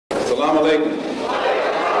Salaam Alaikum.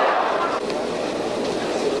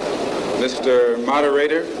 Mr.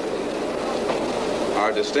 Moderator,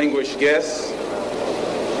 our distinguished guests,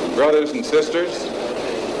 brothers and sisters,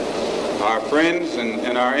 our friends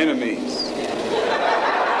and our enemies.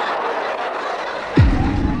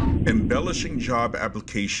 Embellishing job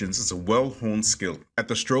applications is a well-honed skill. At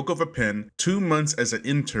the stroke of a pen, 2 months as an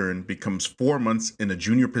intern becomes 4 months in a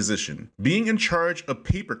junior position. Being in charge of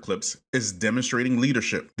paper clips is demonstrating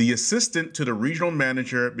leadership. The assistant to the regional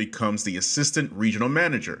manager becomes the assistant regional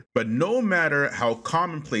manager. But no matter how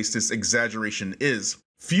commonplace this exaggeration is,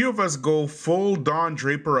 few of us go full Don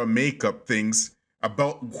Draper of makeup things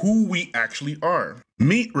about who we actually are.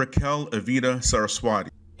 Meet Raquel Evita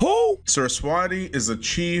Saraswati. Who? Saraswati is a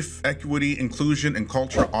Chief Equity, Inclusion, and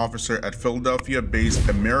Culture Officer at Philadelphia-based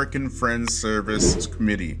American Friends Service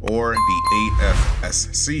Committee, or the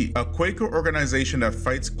AFSC, a Quaker organization that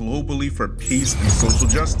fights globally for peace and social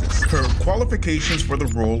justice. Her qualifications for the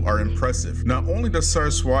role are impressive. Not only does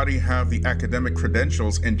Saraswati have the academic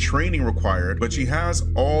credentials and training required, but she has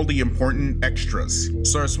all the important extras.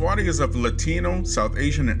 Saraswati is of Latino, South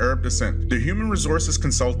Asian, and Arab descent. The human resources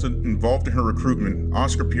consultant involved in her recruitment,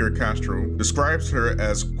 Oscar Pierre Castro, describes her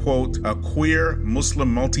as, quote, a queer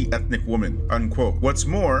Muslim multi-ethnic woman, unquote. What's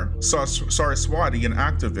more, Saraswati, an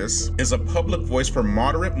activist, is a public voice for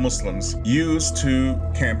moderate Muslims used to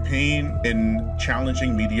campaign in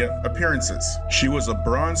challenging media appearances. She was a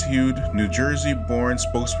bronze-hued, New Jersey-born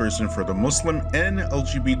spokesperson for the Muslim and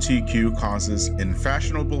LGBTQ causes in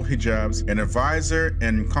fashionable hijabs, an advisor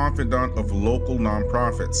and confidant of local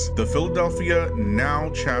nonprofits. The Philadelphia Now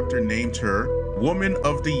chapter named her Woman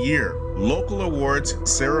of the Year. Local awards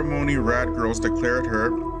ceremony Rad Girls declared her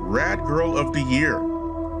Rad Girl of the Year.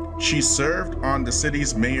 She served on the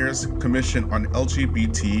city's mayor's commission on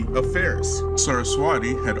LGBT affairs.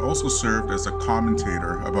 Saraswati had also served as a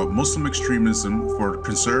commentator about Muslim extremism for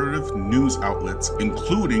conservative news outlets,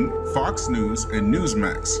 including Fox News and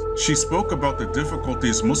Newsmax. She spoke about the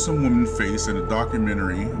difficulties Muslim women face in a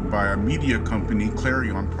documentary by a media company,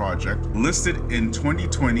 Clarion Project, listed in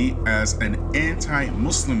 2020 as an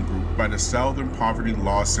anti-Muslim group by the Southern Poverty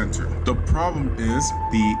Law Center. The problem is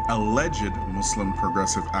the alleged Muslim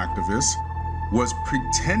progressive activist was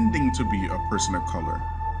pretending to be a person of color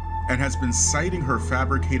and has been citing her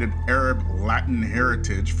fabricated Arab Latin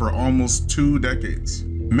heritage for almost 2 decades.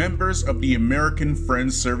 Members of the American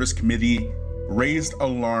Friends Service Committee raised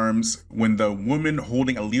alarms when the woman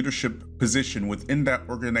holding a leadership position within that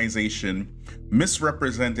organization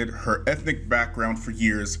misrepresented her ethnic background for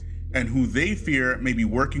years and who they fear may be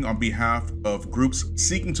working on behalf of groups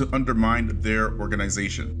seeking to undermine their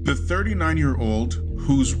organization. The 39-year-old,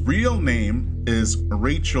 whose real name is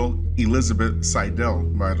Rachel Elizabeth Seidel,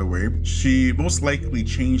 by the way, she most likely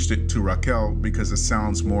changed it to Raquel because it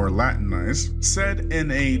sounds more Latinized, said in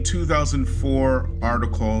a 2004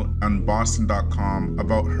 article on Boston.com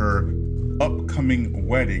about her upcoming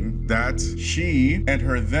wedding that she and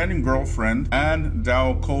her then girlfriend Ann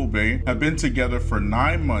Dow Colby had been together for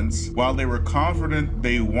 9 months. While they were confident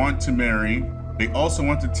they want to marry, they also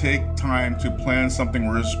want to take time to plan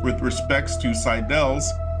something with respects to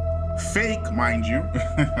Seidel's fake, mind you,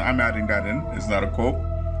 I'm adding that in, it's not a quote,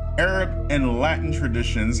 Arab and Latin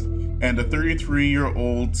traditions and the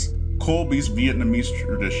 33-year-old's Colby's Vietnamese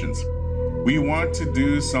traditions. We want to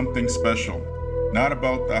do something special, not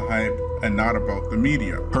about the hype and not about the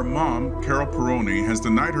media. Her mom, Carol Peroni, has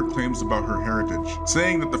denied her claims about her heritage,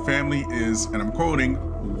 saying that the family is, and I'm quoting,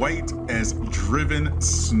 white as driven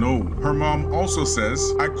snow. Her mom also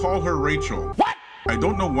says, I call her Rachel. What? I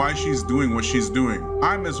don't know why she's doing what she's doing.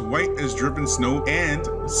 I'm as white as driven snow, and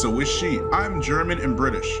so is she. I'm German and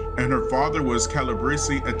British, and her father was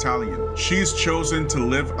Calabrese Italian. She's chosen to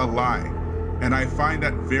live a lie. And I find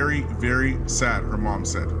that very, very sad, her mom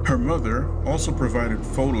said. Her mother also provided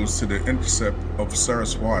photos to The Intercept of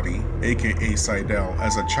Saraswati, aka Seidel,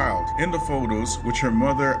 as a child. In the photos, which her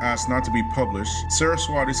mother asked not to be published,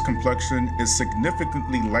 Saraswati's complexion is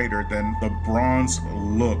significantly lighter than the bronze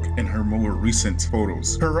look in her more recent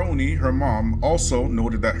photos. Peroni, her mom, also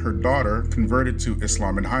noted that her daughter converted to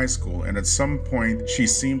Islam in high school, and at some point she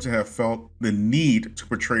seemed to have felt the need to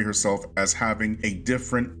portray herself as having a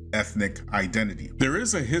different ethnic identity. There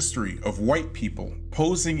is a history of white people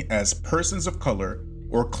posing as persons of color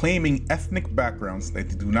or claiming ethnic backgrounds that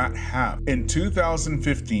they do not have. In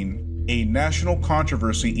 2015, a national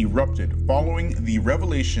controversy erupted following the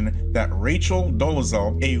revelation that Rachel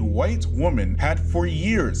Dolezal, a white woman, had for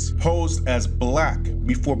years posed as black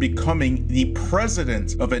before becoming the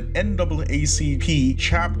president of an NAACP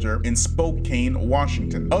chapter in Spokane,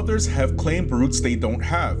 Washington. Others have claimed roots they don't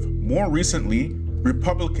have. More recently,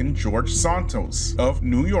 Republican George Santos of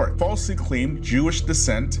New York falsely claimed Jewish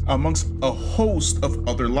descent amongst a host of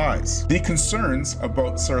other lies. The concerns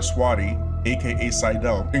about Saraswati, aka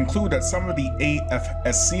Seidel, include that some of the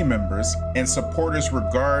AFSC members and supporters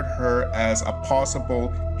regard her as a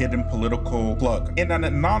possible hidden political plug. In an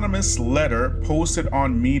anonymous letter posted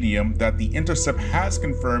on Medium that The Intercept has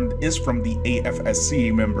confirmed is from the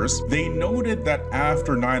AFSC members, they noted that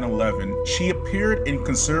after 9/11, she appeared in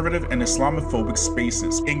conservative and Islamophobic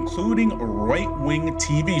spaces, including right-wing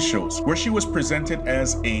TV shows, where she was presented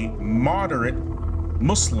as a moderate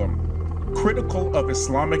Muslim critical of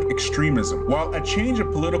Islamic extremism. While a change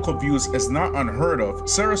of political views is not unheard of,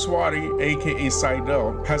 Saraswati, aka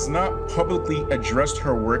Seidel, has not publicly addressed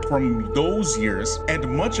her work from those years, and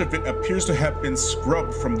much of it appears to have been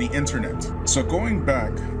scrubbed from the internet. So going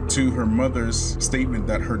back to her mother's statement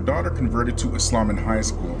that her daughter converted to Islam in high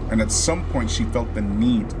school, and at some point she felt the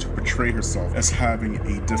need to portray herself as having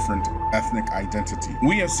a different ethnic identity.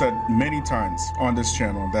 We have said many times on this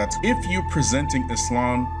channel that if you're presenting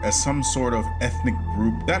Islam as some sort of ethnic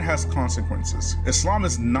group, that has consequences. Islam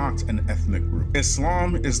is not an ethnic group.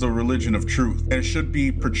 Islam is the religion of truth and should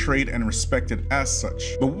be portrayed and respected as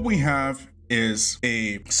such. But what we have is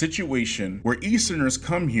a situation where Easterners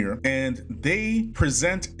come here and they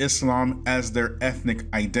present Islam as their ethnic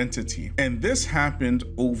identity. And this happened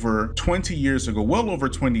over 20 years ago, well over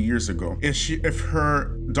 20 years ago. If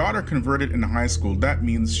her daughter converted in high school, that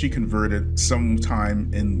means she converted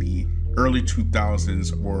sometime in the early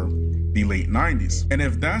 2000s or the late 90s. And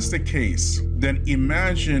if that's the case, then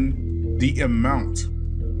imagine the amount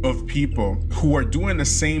of people who are doing the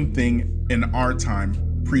same thing in our time,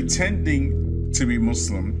 pretending to be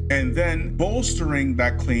Muslim, and then bolstering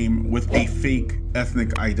that claim with a fake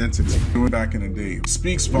ethnic identity. Doing back in the day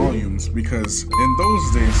speaks volumes, because in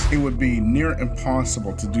those days it would be near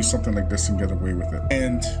impossible to do something like this and get away with it.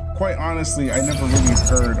 And quite honestly, I never really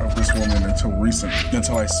heard of this woman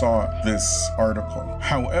until I saw this article.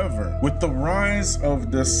 However, with the rise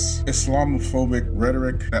of this Islamophobic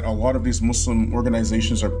rhetoric that a lot of these Muslim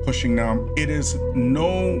organizations are pushing now, it is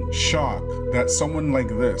no shock that someone like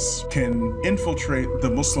this can infiltrate the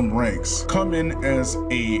Muslim ranks, come in as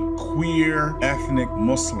a queer ethnic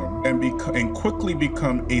Muslim, and quickly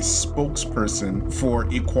become a spokesperson for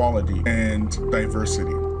equality and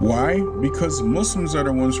diversity. Why? Because Muslims are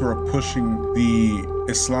the ones who are pushing the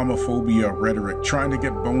Islamophobia rhetoric, trying to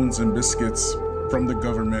get bones and biscuits from the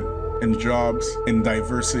government and jobs and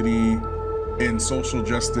diversity and social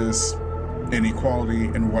justice and equality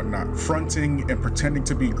and whatnot, fronting and pretending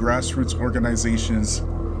to be grassroots organizations.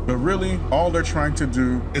 But really, all they're trying to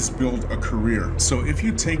do is build a career. So if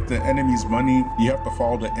you take the enemy's money, you have to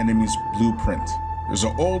follow the enemy's blueprint. There's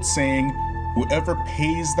an old saying, whoever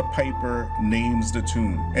pays the piper names the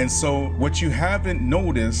tune. And so what you haven't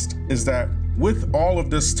noticed is that with all of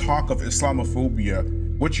this talk of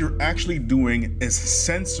Islamophobia, what you're actually doing is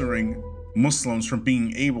censoring Muslims from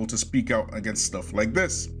being able to speak out against stuff like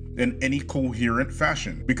this in any coherent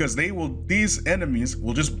fashion, because these enemies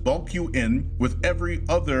will just bulk you in with every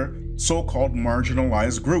other so-called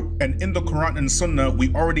marginalized group. And in the Quran and Sunnah,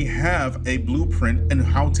 we already have a blueprint in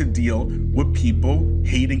how to deal with people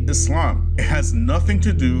hating Islam. It has nothing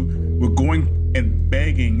to do with going and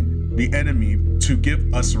begging the enemy to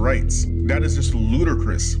give us rights. That is just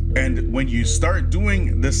ludicrous. And when you start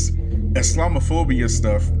doing this Islamophobia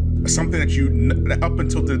stuff, something that up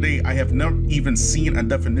until today, I have never even seen a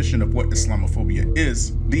definition of what Islamophobia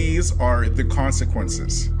is. These are the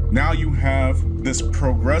consequences. Now you have this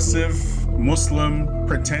progressive Muslim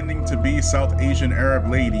pretending to be South Asian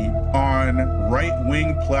Arab lady on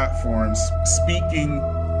right-wing platforms, speaking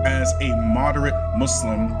as a moderate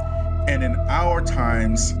Muslim. And in our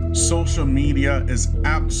times, social media is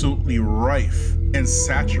absolutely rife and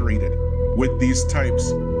saturated with these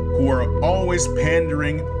types who are always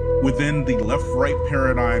pandering within the left-right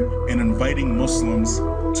paradigm and inviting Muslims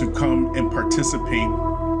to come and participate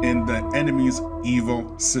in the enemy's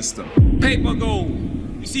evil system. Paper gold.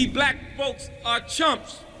 You see, black folks are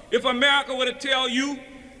chumps. If America were to tell you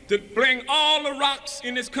to bring all the rocks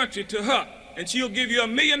in this country to her, and she'll give you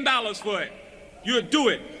 $1 million for it, you'll do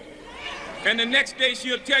it. And the next day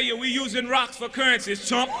she'll tell you, we're using rocks for currencies,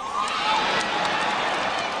 chump.